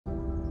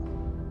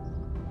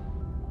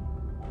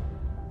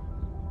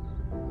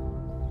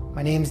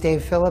My name's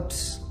Dave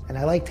Phillips, and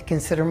I like to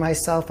consider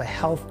myself a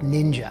health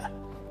ninja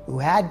who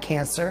had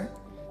cancer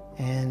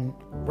and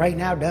right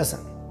now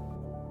doesn't.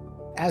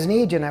 As an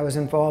agent, I was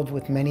involved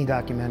with many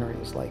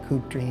documentaries like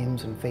Hoop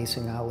Dreams and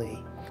Facing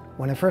Ali.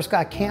 When I first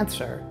got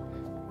cancer,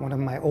 one of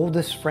my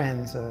oldest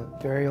friends, a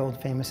very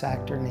old famous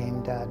actor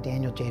named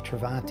Daniel J.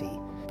 Travanti,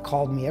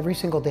 called me every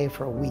single day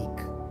for a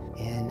week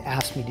and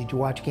asked me, "Did you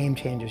watch Game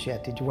Changers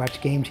yet? Did you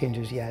watch Game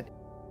Changers yet?"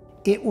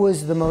 It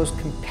was the most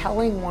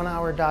compelling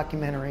one-hour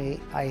documentary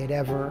I had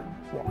ever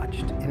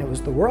watched. And it was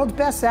the world's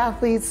best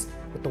athletes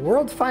with the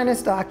world's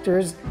finest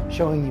doctors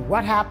showing you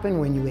what happened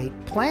when you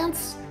ate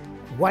plants,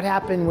 what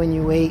happened when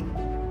you ate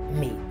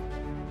meat.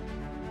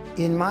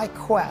 In my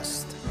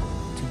quest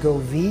to go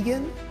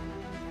vegan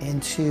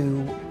and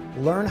to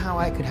learn how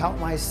I could help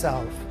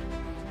myself,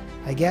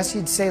 I guess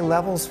you'd say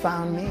Levels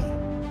found me.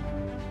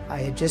 I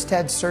had just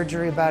had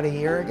surgery about a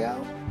year ago.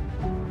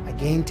 I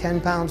gained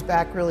 10 pounds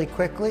back really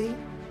quickly,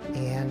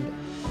 and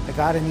I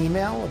got an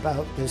email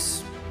about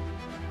this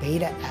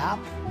beta app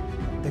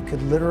that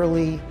could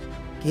literally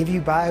give you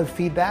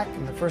biofeedback,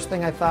 and the first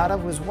thing I thought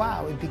of was,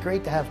 wow, it'd be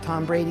great to have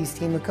Tom Brady's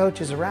team of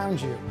coaches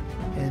around you.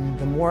 And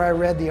the more I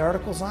read the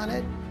articles on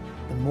it,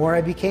 the more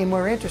I became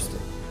more interested.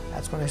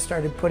 That's when I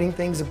started putting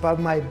things above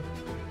my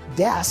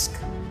desk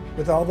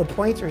with all the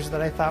pointers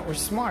that I thought were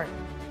smart.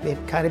 It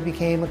kind of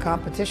became a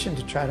competition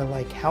to try to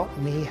help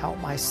me, help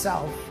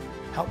myself,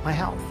 help my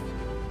health.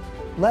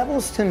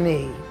 Levels to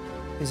me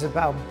is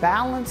about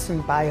balance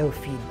and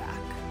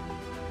biofeedback.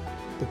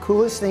 The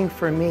coolest thing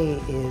for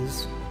me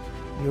is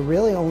you're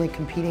really only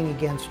competing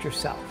against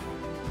yourself.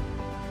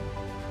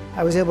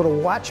 I was able to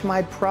watch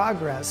my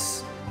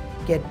progress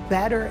get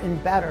better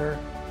and better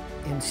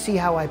and see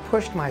how I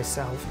pushed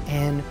myself.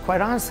 And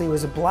quite honestly, it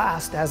was a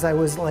blast as I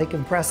was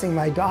impressing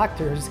my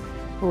doctors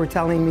who were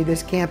telling me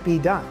this can't be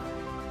done.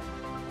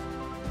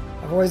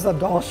 I've always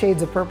loved all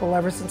shades of purple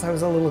ever since I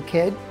was a little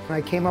kid. And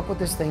I came up with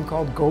this thing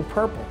called Go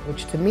Purple,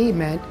 which to me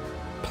meant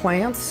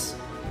plants,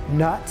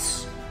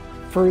 nuts,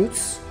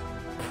 fruits,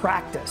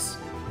 practice.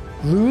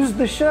 Lose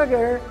the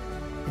sugar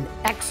and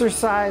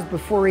exercise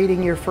before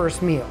eating your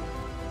first meal.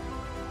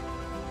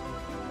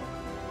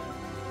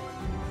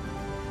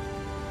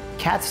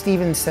 Cat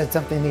Stevens said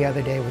something the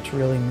other day which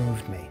really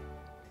moved me.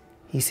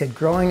 He said,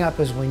 growing up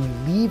is when you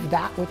leave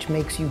that which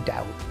makes you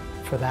doubt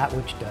for that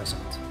which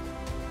doesn't.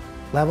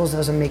 Levels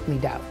doesn't make me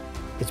doubt.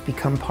 It's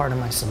become part of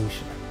my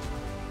solution.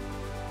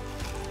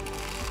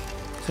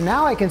 So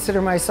now I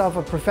consider myself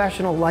a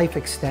professional life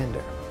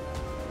extender.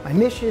 My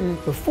mission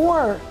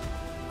before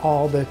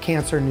all the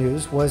cancer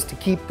news was to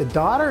keep the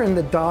daughter and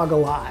the dog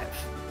alive.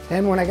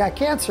 And when I got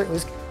cancer, it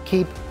was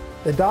keep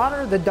the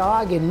daughter, the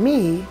dog, and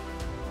me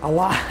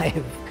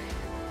alive.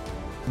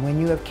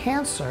 When you have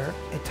cancer,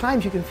 at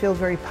times you can feel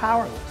very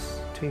powerless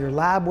to your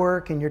lab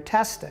work and your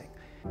testing.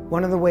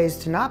 One of the ways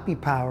to not be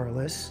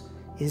powerless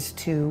is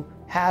to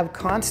have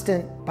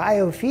constant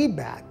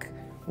biofeedback,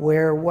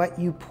 where what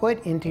you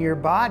put into your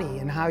body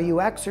and how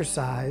you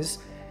exercise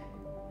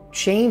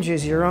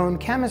changes your own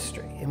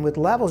chemistry. And with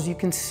Levels, you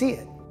can see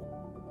it.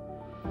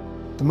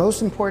 The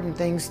most important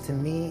things to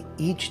me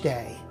each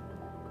day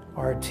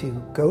are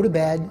to go to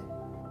bed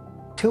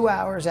 2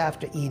 hours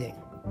after eating,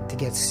 to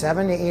get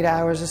 7 to 8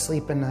 hours of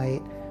sleep a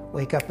night,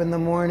 wake up in the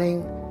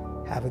morning,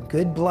 have a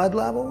good blood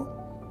level,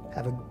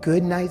 have a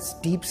good night's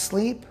deep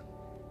sleep,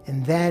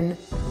 and then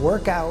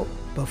work out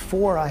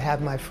before I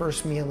have my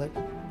first meal at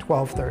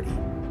 12:30.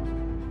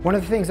 One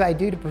of the things I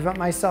do to prevent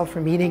myself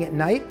from eating at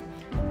night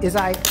is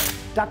I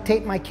duct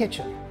tape my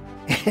kitchen.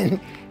 And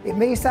it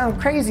may sound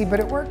crazy, but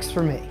it works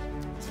for me.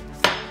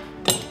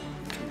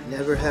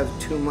 Never have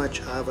too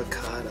much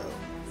avocado.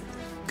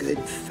 Good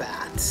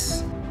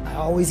fats. I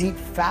always eat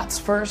fats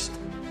first,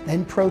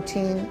 then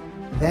protein,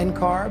 then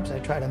carbs. I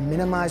try to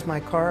minimize my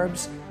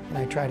carbs, and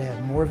I try to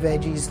have more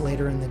veggies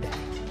later in the day.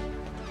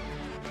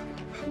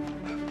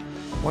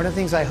 One of the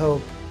things I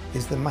hope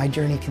is that my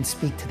journey can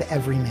speak to the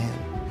everyman.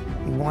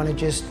 You want to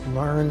just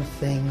learn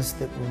things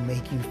that will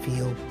make you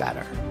feel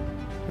better.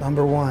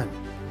 Number one,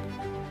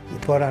 you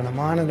put on a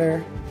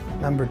monitor.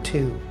 Number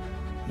two,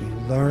 you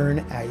learn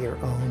at your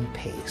own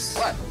pace.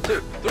 1, 2,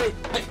 3,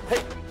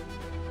 hey.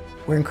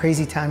 We're in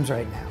crazy times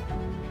right now.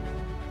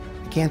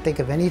 I can't think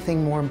of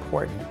anything more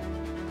important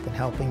than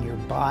helping your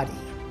body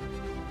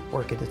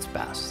work at its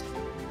best.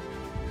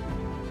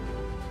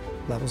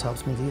 Levels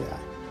helps me do that.